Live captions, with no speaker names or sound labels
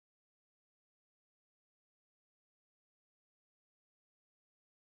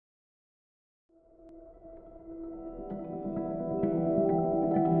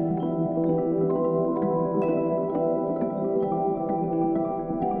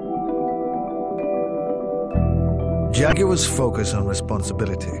Jaguar's focus on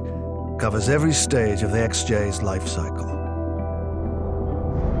responsibility covers every stage of the XJ's life cycle.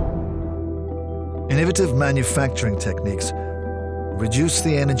 Innovative manufacturing techniques reduce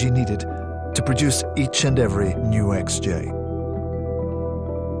the energy needed to produce each and every new XJ.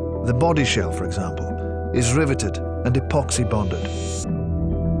 The body shell, for example, is riveted and epoxy bonded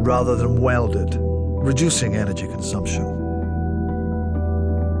rather than welded, reducing energy consumption.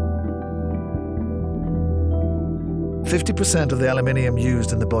 50% of the aluminium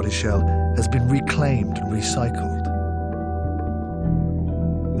used in the body shell has been reclaimed and recycled.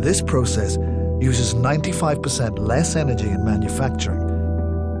 This process uses 95% less energy in manufacturing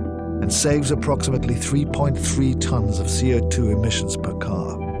and saves approximately 3.3 tons of CO2 emissions per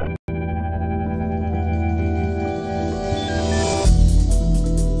car.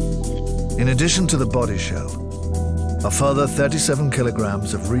 In addition to the body shell, a further 37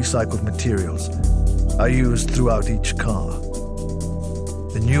 kilograms of recycled materials are used throughout each car.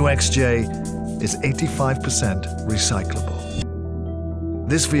 The new XJ is 85% recyclable.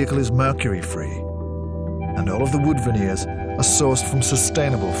 This vehicle is mercury-free, and all of the wood veneers are sourced from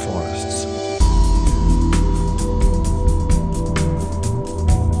sustainable forests.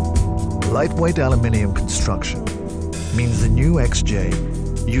 Lightweight aluminium construction means the new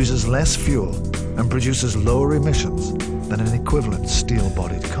XJ uses less fuel and produces lower emissions than an equivalent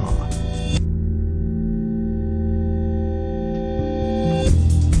steel-bodied car.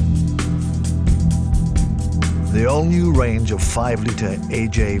 The all-new range of 5-litre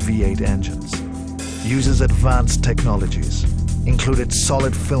AJ V8 engines uses advanced technologies, including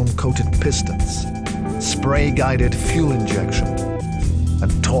solid film-coated pistons, spray-guided fuel injection,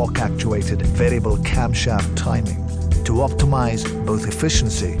 and torque-actuated variable camshaft timing to optimize both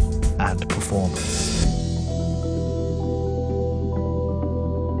efficiency and performance.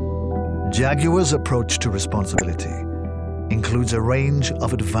 Jaguar's approach to responsibility includes a range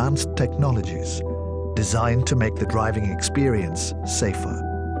of advanced technologies designed to make the driving experience safer.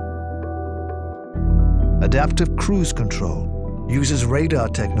 Adaptive cruise control uses radar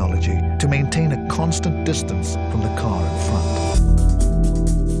technology to maintain a constant distance from the car in front.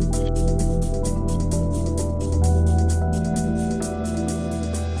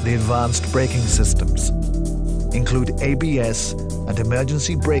 The advanced braking systems include ABS and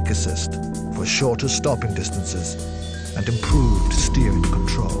emergency brake assist for shorter stopping distances and improved steering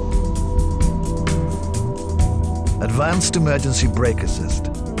control. Advanced emergency brake assist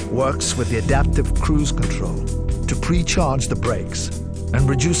works with the adaptive cruise control to pre-charge the brakes and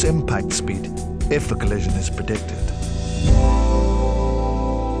reduce impact speed if a collision is predicted.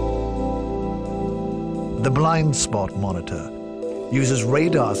 The blind spot monitor uses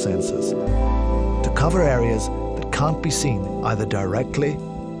radar sensors to cover areas that can't be seen either directly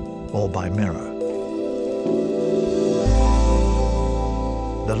or by mirror.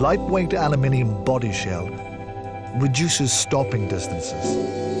 The lightweight aluminium body shell reduces stopping distances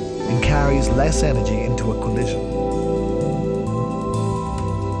and carries less energy into a collision.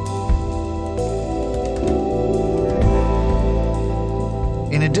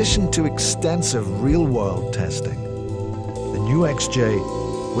 In addition to extensive real-world testing, the new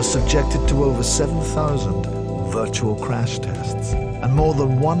XJ was subjected to over 7,000 virtual crash tests and more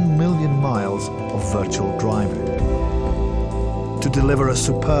than 1 million miles of virtual driving to deliver a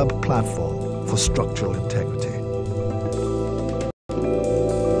superb platform for structural integrity.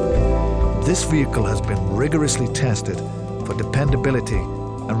 This vehicle has been rigorously tested for dependability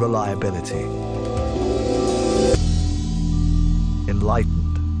and reliability.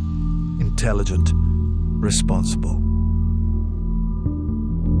 Enlightened, intelligent, responsible.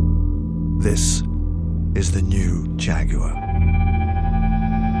 This is the new Jaguar.